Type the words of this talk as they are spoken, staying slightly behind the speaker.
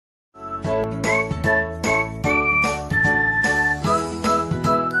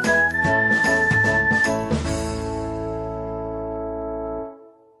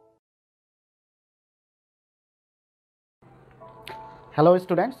Hello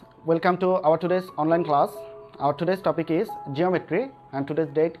students, welcome to our today's online class. Our today's topic is geometry and today's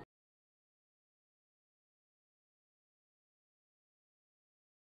date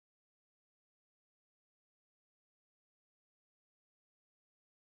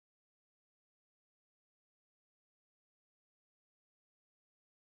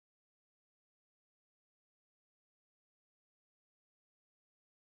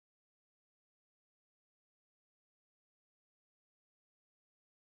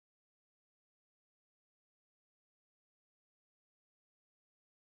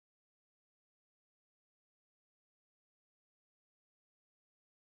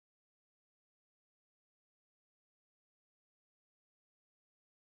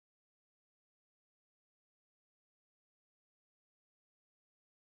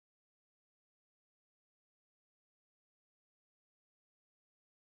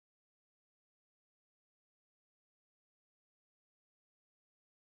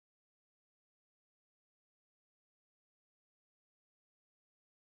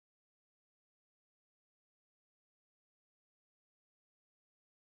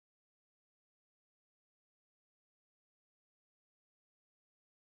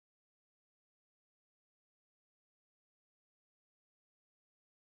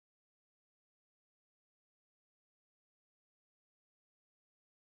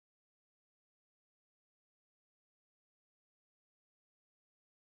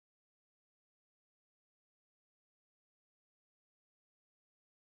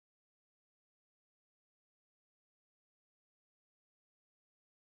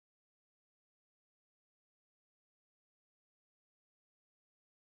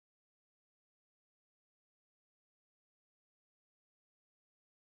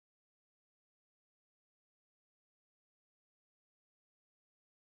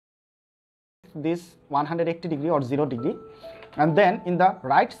this 180 degree or 0 degree, and then in the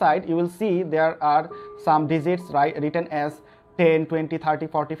right side you will see there are some digits written as 10, 20, 30,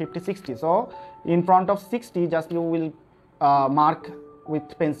 40, 50, 60. So in front of 60 just you will mark with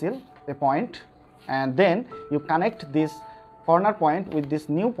pencil a point, and then you connect this corner point with this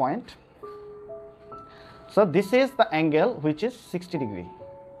new point. So this is the angle which is 60 degree.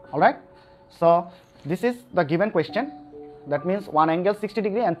 Alright, so this is the given question. That means one angle 60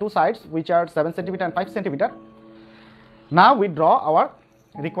 degree and two sides which are 7 centimeter and 5 centimeter. Now we draw our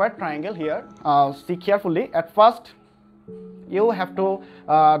required triangle here. See carefully. At first you have to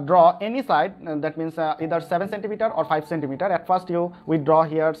draw any side, that means either 7 centimeter or 5 centimeter. At first we draw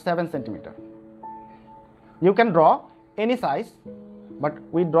here 7 centimeter. You can draw any size, but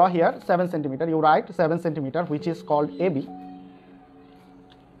we draw here 7 centimeter. You write 7 centimeter, which is called AB.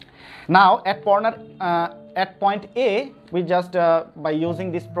 Now at point A, we just by using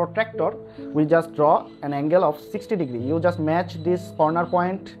this protractor, we just draw an angle of 60 degree. You just match this corner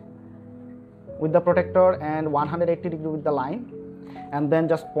point with the protractor and 180 degree with the line, and then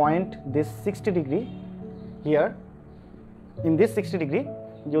just point this 60 degree here. In this 60 degree,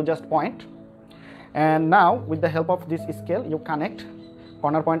 you just point, and now with the help of this scale, you connect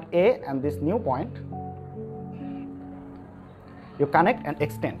corner point A and this new point. You connect and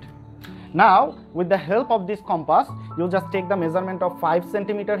extend. Now with the help of this compass, you just take the measurement of 5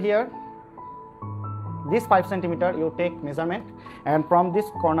 centimeter here. This 5 centimeter you take measurement, and from this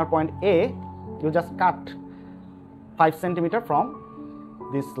corner point A you just cut 5 centimeter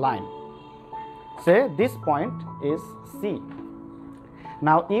from this line. Say this point is C.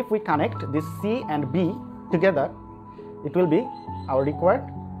 Now if we connect this C and B together, it will be our required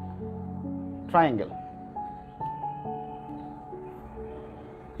triangle.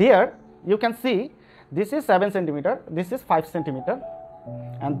 Here you can see this is 7 centimeter, this is 5 centimeter,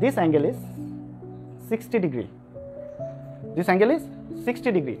 and this angle is 60 degree. This angle is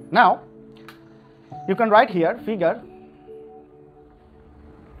 60 degree. Now you can write here figure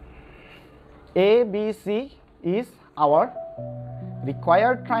ABC is our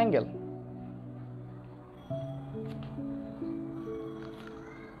required triangle.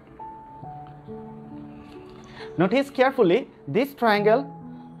 Notice carefully, this triangle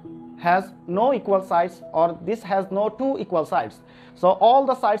has no equal sides, or this has no two equal sides. So all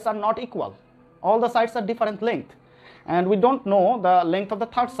the sides are not equal. All the sides are different length, and we don't know the length of the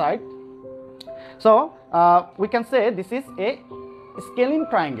third side. So we can say this is a scalene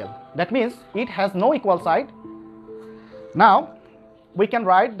triangle. That means it has no equal side. Now we can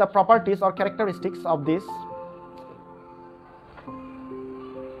write the properties or characteristics of this.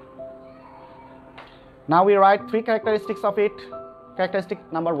 Now we write three characteristics of it. Characteristic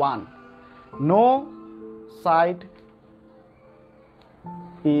number 1, no side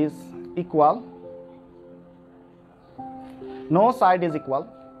is equal. no side is equal.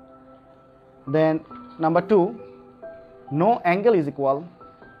 Then number 2, no angle is equal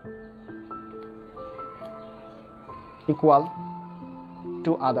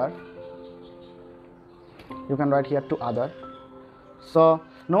to other. You can write here to other. So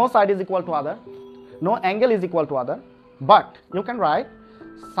no side is equal to other, no angle is equal to other, but you can write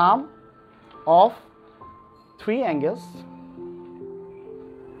sum of 3 angles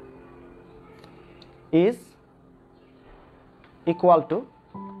is equal to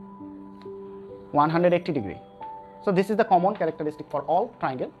 180 degree. So this is the common characteristic for all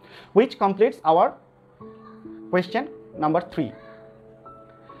triangle, which completes our question number 3.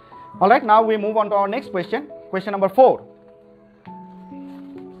 Alright, now we move on to our next question, question number 4.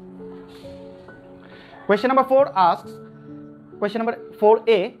 Question number 4 asks, question number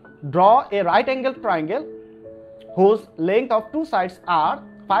 4a, draw a right angle triangle whose length of 2 sides are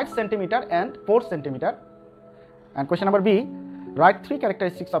 5 cm and 4 cm. And question number b, write 3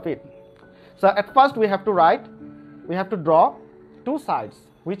 characteristics of it. So at first we have to draw 2 sides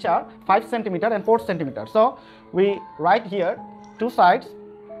which are 5 cm and 4 cm. So we write here 2 sides.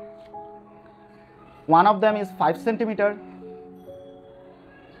 One of them is 5 cm,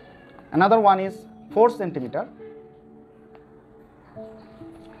 another one is 4 cm.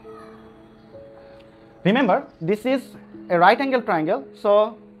 Remember, this is a right angle triangle,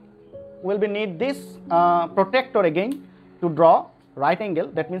 so we'll be need this protector again to draw right angle,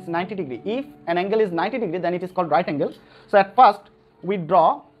 that means 90 degree. If an angle is 90 degree, then it is called right angle. So at first we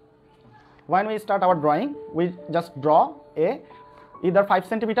draw, when we start our drawing, we just draw a either 5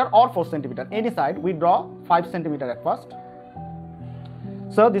 cm or 4 cm, any side. We draw 5 cm at first.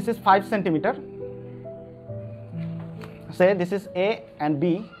 So this is 5 cm. Say this is A and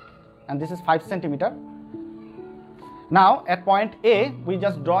B, and this is 5 cm. Now at point A, we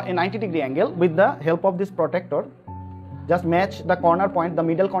just draw a 90 degree angle with the help of this protector. Just match the corner point, the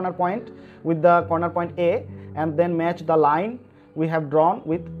middle corner point with the corner point A, and then match the line we have drawn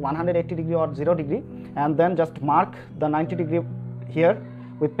with 180 degree or 0 degree, and then just mark the 90 degree here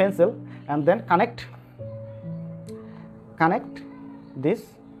with pencil, and then connect this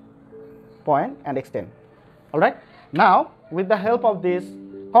point and extend. Alright, now with the help of this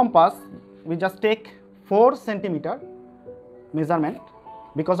compass, we just take 4 cm measurement,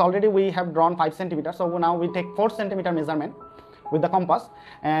 because already we have drawn 5 cm. So now we take 4 cm measurement with the compass,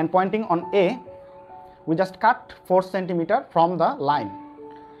 and pointing on A, we just cut 4 cm from the line.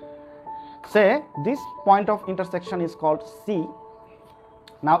 Say this point of intersection is called C.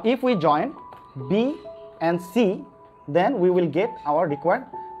 Now if we join B and C, then we will get our required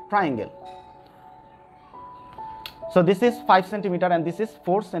triangle. So this is 5 cm and this is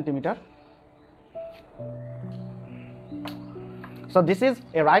 4 cm. So this is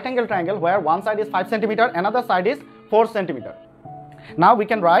a right angle triangle where one side is 5 cm, another side is 4 cm. Now we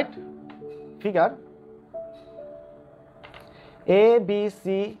can write figure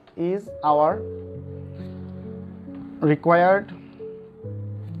ABC is our required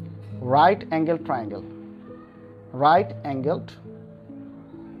right angle triangle. Right angled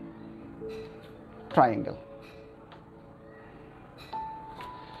triangle.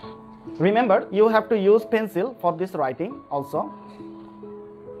 Remember, you have to use pencil for this writing also.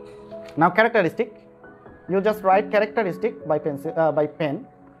 Now characteristic, you just write characteristic by pencil, by pen.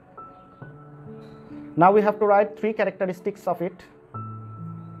 Now we have to write 3 characteristics of it.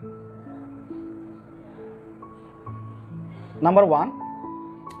 Number 1,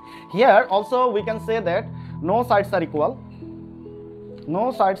 here also we can say that no sides are equal.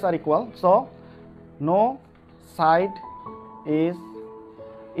 No sides are equal, so no side is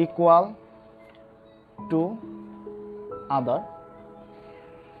equal to other.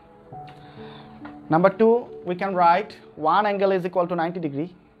 Number 2, we can write one angle is equal to 90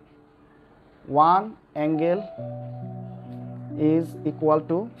 degree. One angle is equal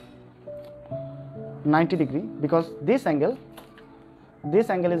to 90 degree, because this angle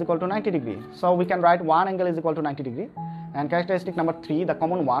is equal to 90 degree. So we can write one angle is equal to 90 degree. And characteristic number 3, the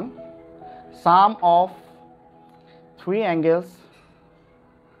common one, sum of 3 angles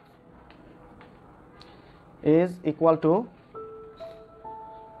is equal to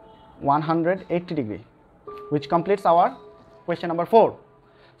 180 degree, which completes our question number 4.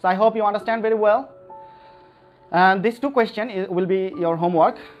 So I hope you understand very well, and these 2 questions will be your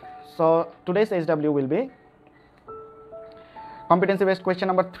homework. So today's SW will be competency based question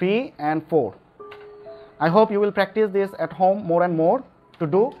number 3 and 4. I hope you will practice this at home more and more to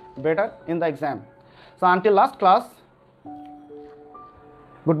do better in the exam. So until last class,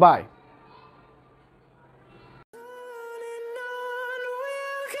 goodbye.